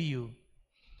I give you.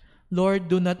 Lord,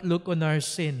 do not look on our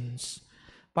sins.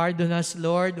 Pardon us,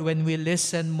 Lord, when we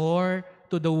listen more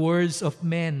to the words of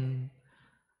men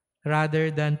rather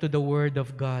than to the word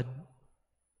of God.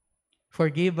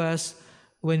 Forgive us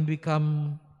when we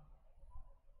become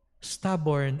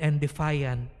stubborn and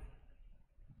defiant,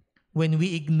 when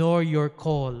we ignore your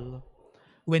call,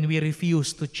 when we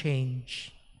refuse to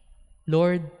change.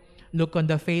 Lord, look on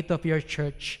the faith of your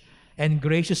church and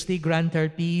graciously grant her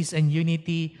peace and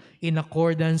unity in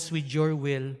accordance with your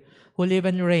will, who live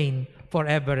and reign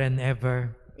forever and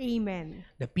ever. Amen.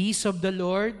 The peace of the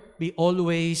Lord be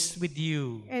always with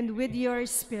you. And with your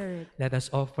spirit. Let us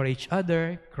offer each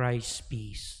other Christ's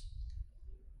peace.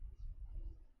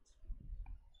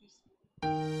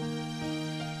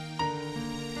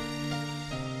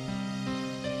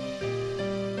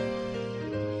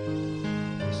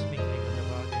 Speaking of the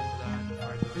body and blood of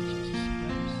our Lord Jesus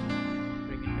Christ,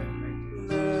 bring it down right.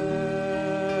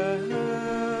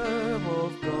 Lamb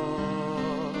of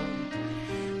God,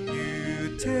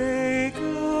 you take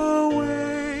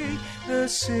away the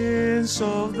sins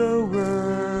of the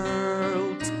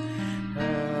world.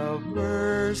 Have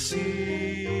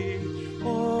mercy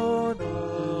on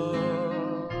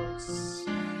us.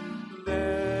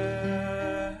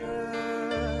 Lamb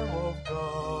of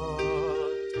God,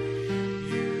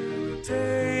 you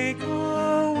take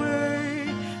away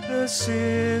the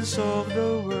sins of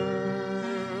the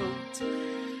world.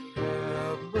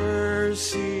 Have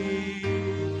mercy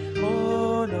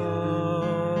on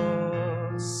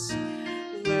us.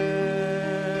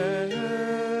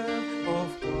 Lamb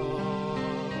of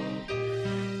God,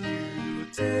 you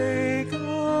take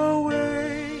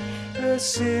away the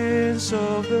sins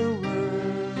of the world.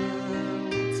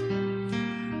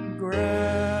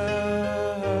 Grant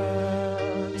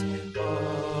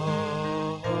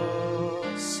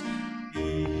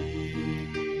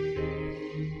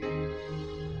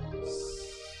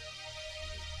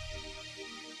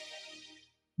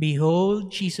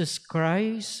Behold, Jesus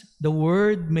Christ, the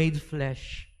Word made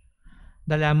flesh,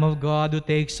 the Lamb of God who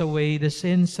takes away the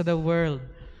sins of the world.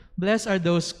 Blessed are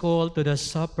those called to the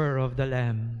supper of the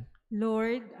Lamb.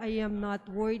 Lord, I am not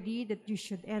worthy that you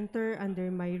should enter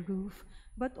under my roof,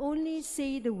 but only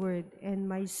say the word, and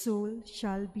my soul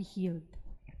shall be healed.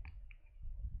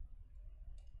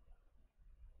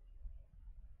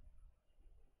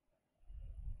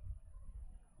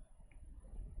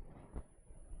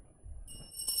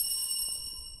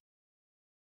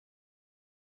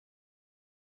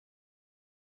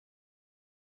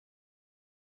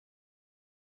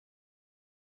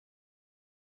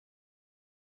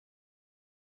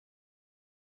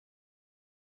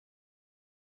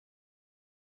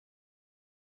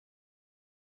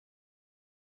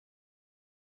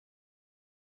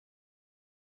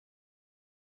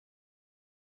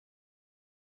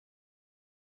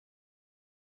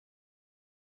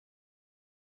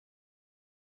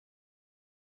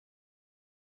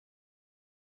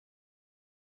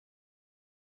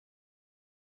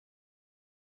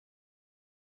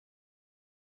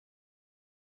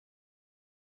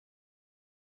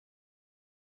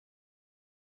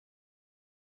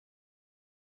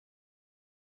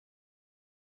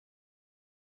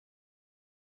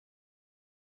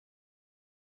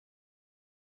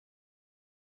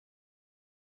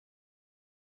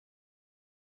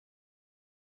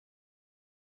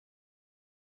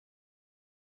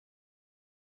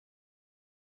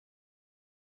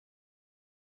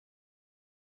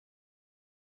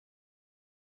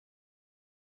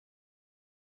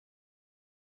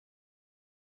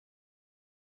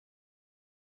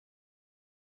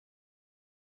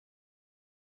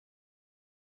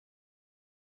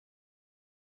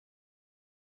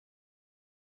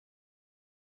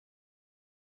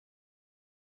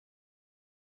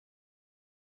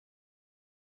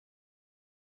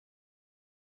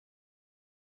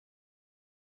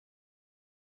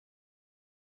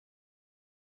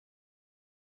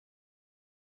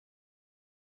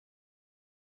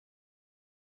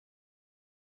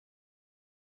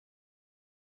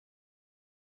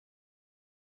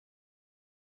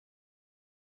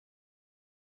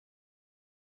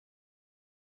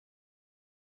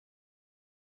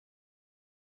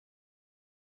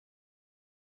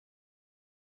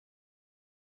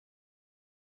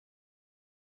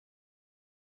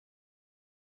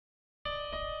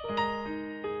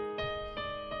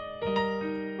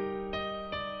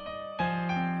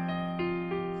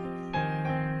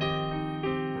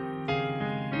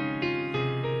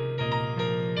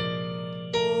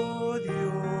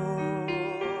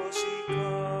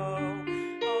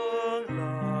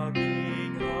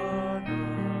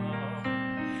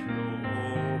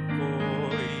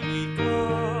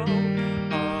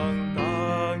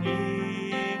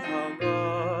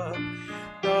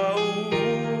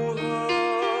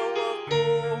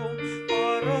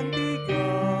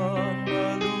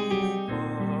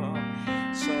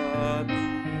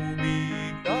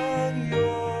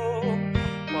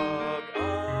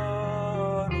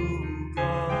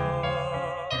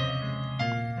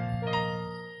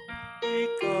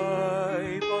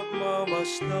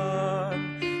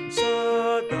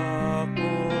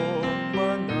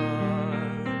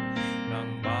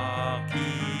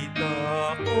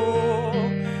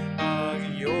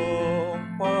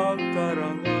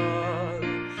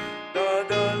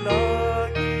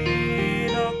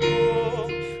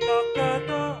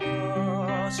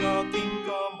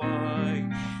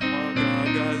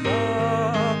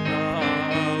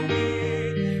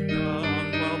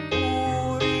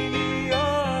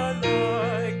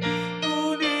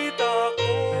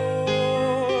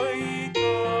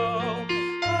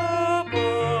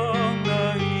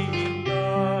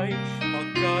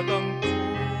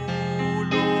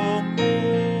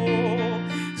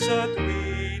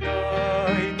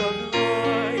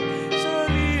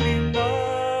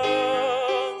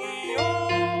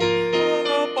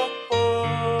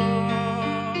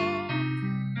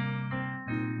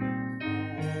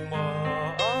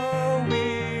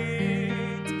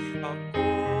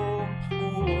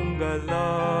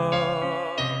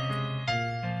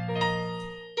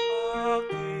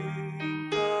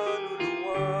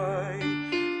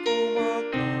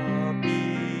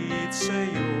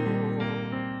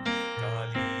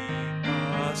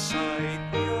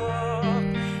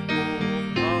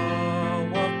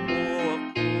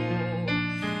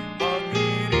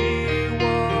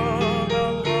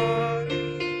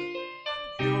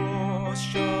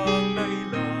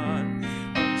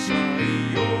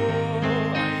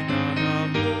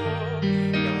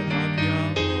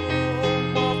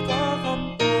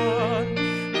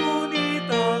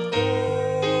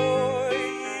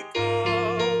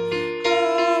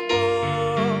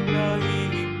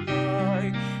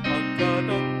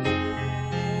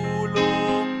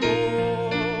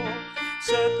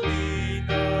 at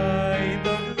wina'y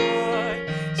taglay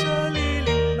sa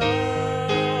lilim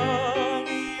ng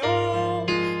iyong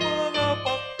mga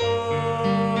pakpak.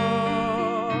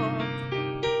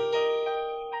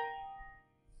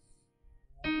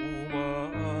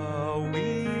 Umaawit,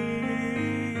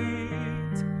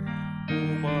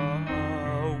 umaawit,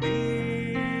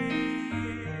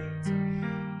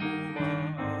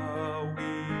 umaawit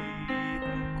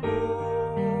ako.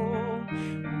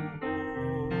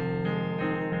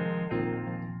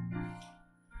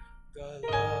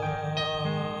 Galak.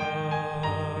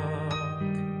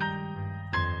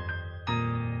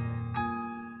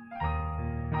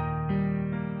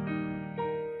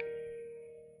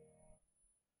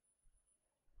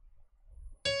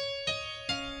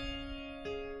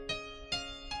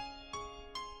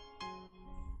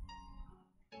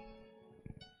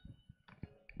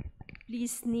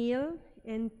 Please kneel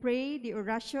and pray the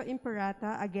Oratio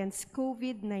Imperata against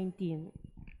COVID-19.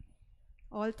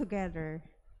 All together.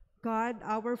 God,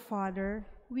 our Father,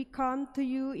 we come to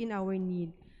you in our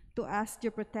need to ask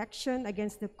your protection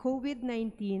against the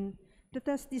COVID-19 that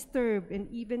has disturbed and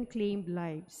even claimed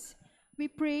lives. We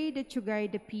pray that you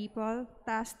guide the people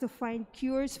tasked to find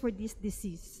cures for this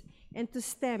disease and to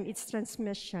stem its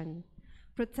transmission.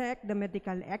 Protect the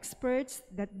medical experts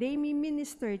that they may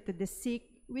minister to the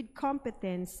sick with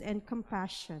competence and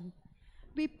compassion.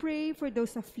 We pray for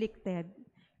those afflicted.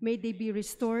 May they be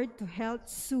restored to health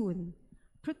soon.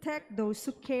 Protect those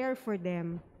who care for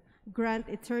them. Grant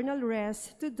eternal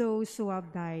rest to those who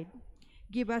have died.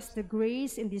 Give us the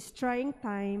grace in this trying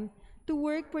time to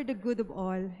work for the good of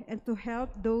all and to help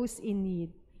those in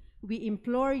need. We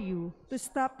implore you to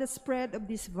stop the spread of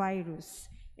this virus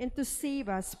and to save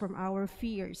us from our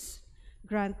fears.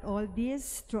 Grant all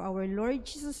this through our Lord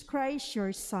Jesus Christ,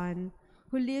 your Son,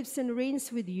 who lives and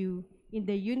reigns with you in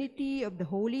the unity of the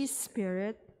Holy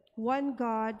Spirit, one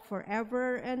God,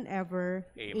 forever and ever.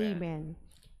 Amen. Amen.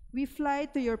 We fly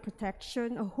to your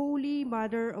protection, O Holy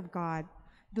Mother of God.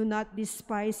 Do not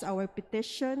despise our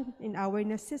petition and our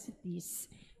necessities,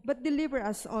 but deliver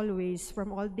us always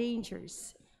from all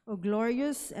dangers. O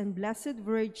glorious and blessed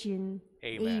Virgin.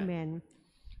 Amen. Amen.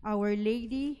 Our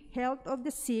Lady, health of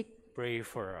the sick, Pray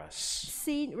for us.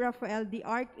 Saint Raphael the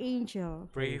Archangel,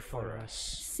 Pray for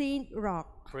us. Saint Roch,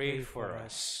 Pray for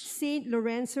us. Saint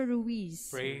Lorenzo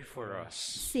Ruiz, Pray for us.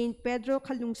 Saint Pedro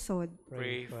Calungsod.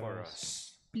 Pray for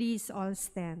us. Please all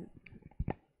stand.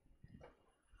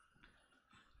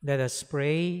 Let us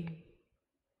pray.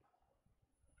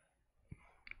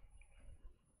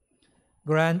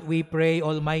 Grant, we pray,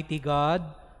 Almighty God,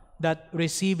 that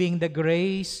receiving the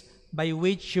grace by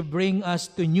which you bring us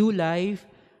to new life,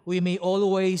 we may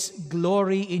always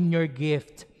glory in your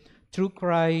gift. Through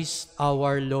Christ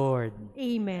our Lord.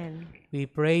 Amen. We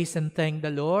praise and thank the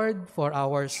Lord for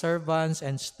our servants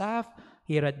and staff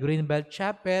here at Greenbelt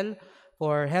Chapel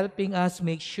for helping us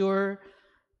make sure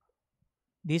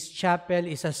this chapel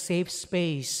is a safe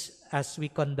space as we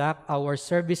conduct our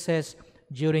services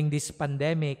during this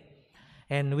pandemic.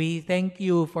 And we thank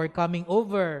you for coming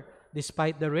over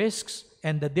despite the risks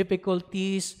and the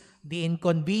difficulties, the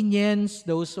inconvenience,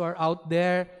 those who are out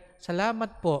there.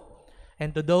 Salamat po. And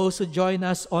to those who join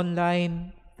us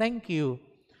online, thank you.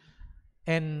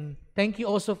 And thank you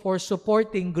also for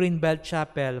supporting Greenbelt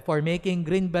Chapel, for making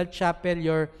Greenbelt Chapel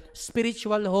your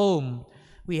spiritual home.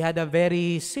 We had a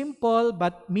very simple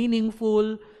but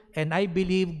meaningful and I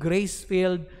believe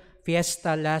grace-filled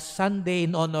fiesta last Sunday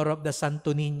in honor of the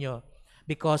Santo Niño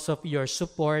because of your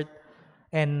support.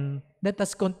 And let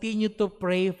us continue to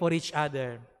pray for each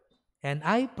other. And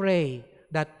I pray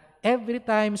that every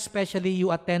time, especially you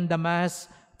attend the Mass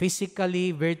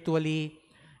physically, virtually,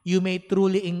 you may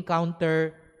truly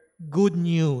encounter good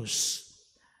news.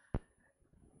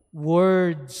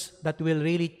 Words that will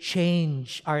really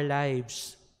change our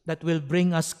lives, that will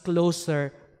bring us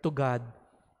closer to God.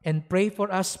 And pray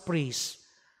for us, priests,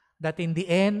 that in the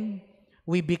end,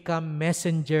 we become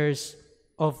messengers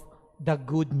of the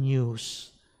good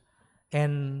news.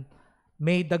 And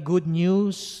may the good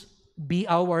news be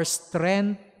our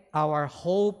strength, our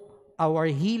hope, our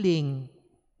healing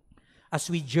as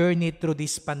we journey through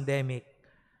this pandemic,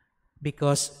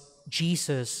 because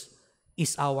Jesus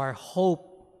is our hope,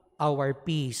 our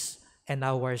peace, and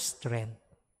our strength.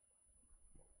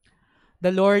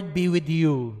 The Lord be with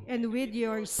you. And with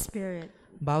your spirit.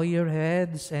 Bow your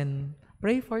heads and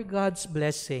pray for God's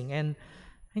blessing. And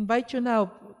I invite you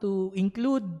now to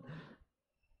include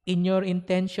in your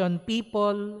intention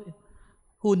people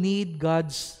who need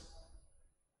God's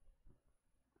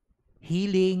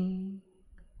healing,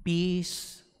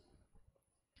 peace.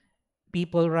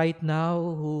 People right now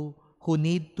who who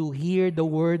need to hear the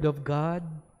Word of God,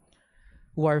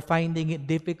 who are finding it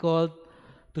difficult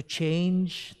to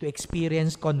change, to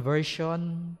experience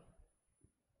conversion.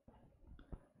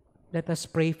 Let us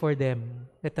pray for them.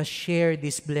 Let us share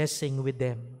this blessing with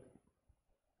them.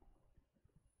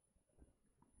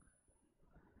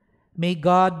 May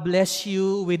God bless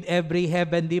you with every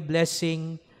heavenly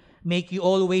blessing, make you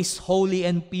always holy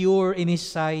and pure in His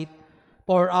sight,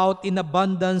 pour out in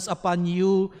abundance upon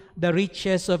you the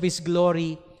riches of His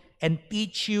glory, and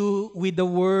teach you with the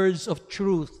words of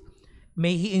truth.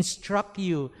 May He instruct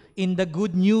you in the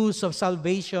good news of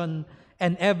salvation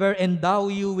and ever endow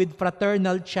you with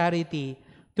fraternal charity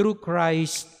through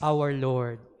Christ our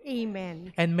Lord.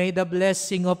 Amen. And may the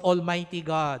blessing of Almighty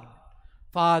God,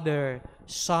 Father,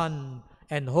 Son,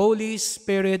 and Holy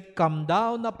Spirit come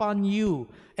down upon you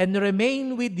and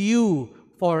remain with you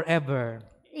forever.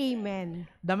 Amen.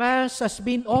 The Mass has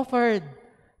been offered.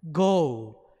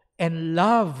 Go and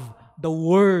love the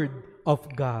Word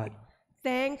of God.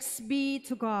 Thanks be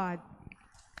to God.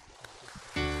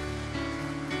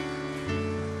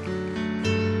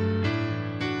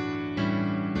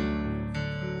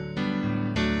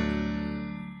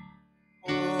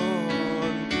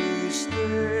 On this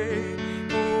day,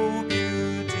 O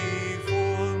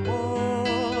beautiful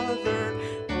Mother,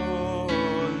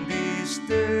 on this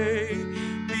day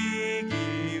we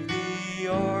give Thee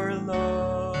our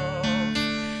love.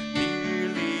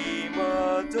 Dearly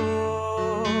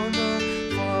Madonna,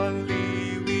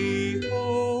 fondly we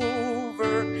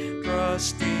hover,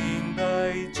 trusting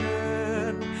Thy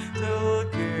gentle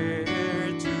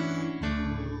care to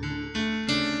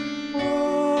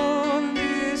on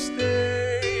this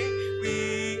day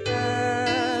we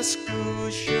ask to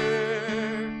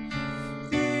share,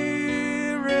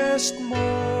 dearest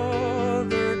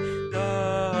Mother,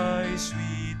 Thy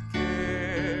sweet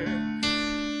care.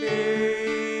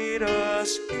 Aid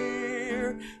us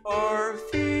here, our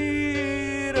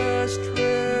feet us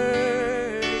tread.